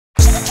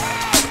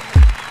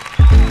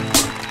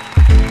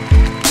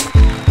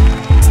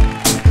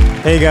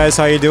Hey guys,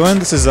 how you doing?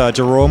 This is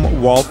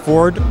Jerome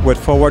Walford with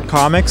Forward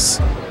Comics.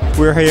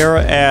 We're here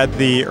at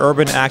the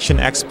Urban Action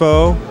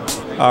Expo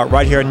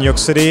right here in New York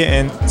City,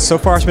 and so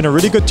far it's been a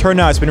really good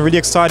turnout. It's been really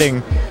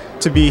exciting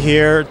to be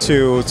here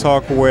to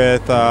talk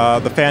with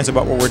the fans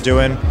about what we're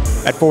doing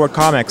at Forward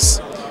Comics.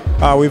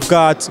 We've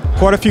got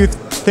quite a few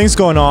things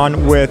going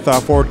on with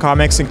Forward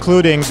Comics,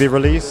 including the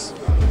release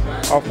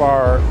of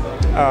our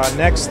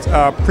next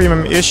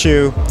premium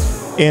issue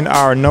in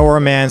our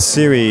Nowhere Man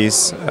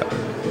series.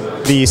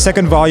 The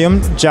second volume,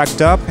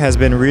 Jacked Up, has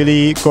been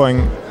really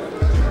going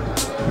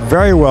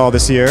very well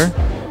this year,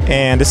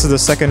 and this is the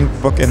second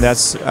book in that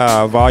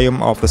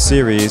volume of the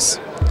series.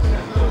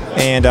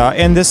 And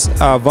in this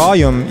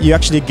volume, you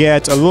actually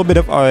get a little bit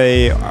of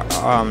a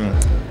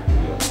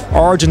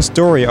origin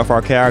story of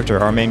our character,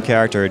 our main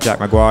character, Jack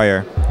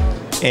McGuire.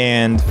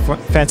 And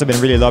fans have been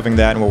really loving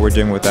that and what we're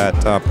doing with that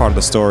part of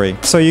the story.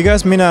 So you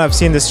guys may not have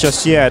seen this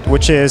just yet,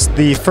 which is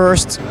the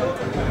first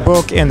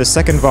book in the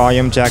second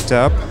volume, Jacked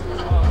Up.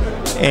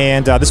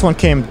 And this one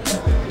came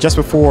just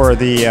before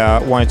the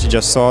one that you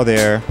just saw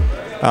there.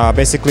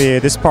 Basically,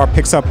 this part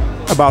picks up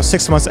about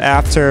 6 months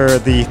after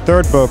the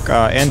third book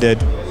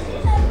ended.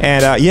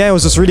 And yeah, it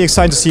was just really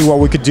exciting to see what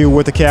we could do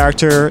with the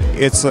character.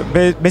 It's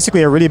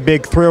basically a really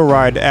big thrill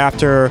ride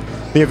after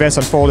the events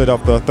unfolded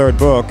of the third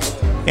book,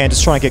 and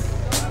just trying to get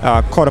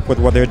caught up with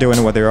what they're doing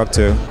and what they're up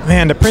to.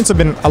 Man, the prints have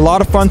been a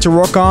lot of fun to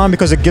work on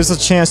because it gives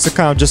us a chance to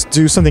kind of just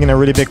do something in a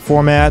really big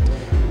format,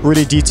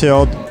 really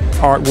detailed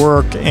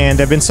artwork, and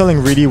they've been selling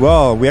really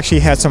well. We actually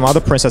had some other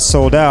prints that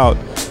sold out,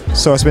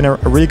 so it's been a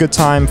really good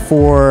time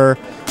for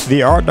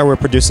the art that we're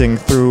producing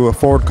through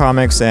Forward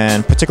Comics,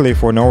 and particularly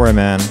for Nowhere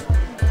Man.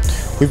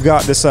 We've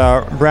got this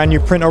brand new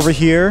print over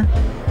here,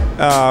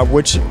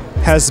 which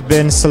has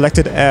been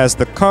selected as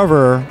the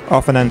cover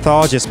of an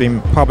anthology that's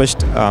being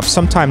published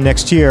sometime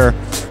next year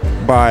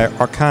by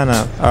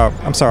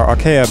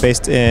Archaea,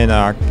 based in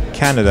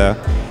Canada.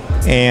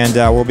 And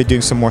we'll be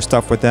doing some more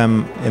stuff with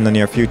them in the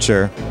near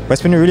future. But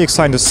it's been really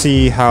exciting to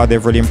see how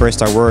they've really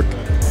embraced our work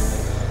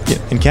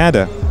in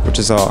Canada, which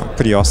is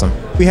pretty awesome.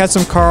 We had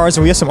some cards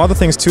and we had some other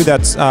things too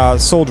that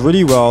sold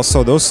really well,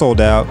 so those sold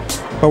out.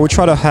 But we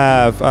try to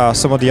have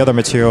some of the other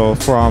material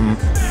from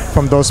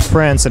those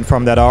prints and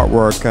from that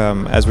artwork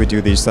as we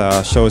do these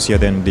shows here at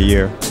the end of the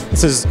year.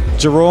 This is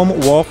Jerome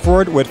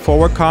Walford with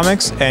Forward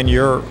Comics, and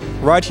you're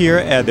right here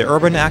at the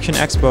Urban Action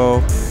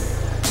Expo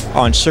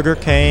on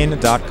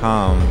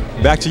sugarcane.com.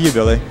 Back to you,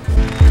 Billy.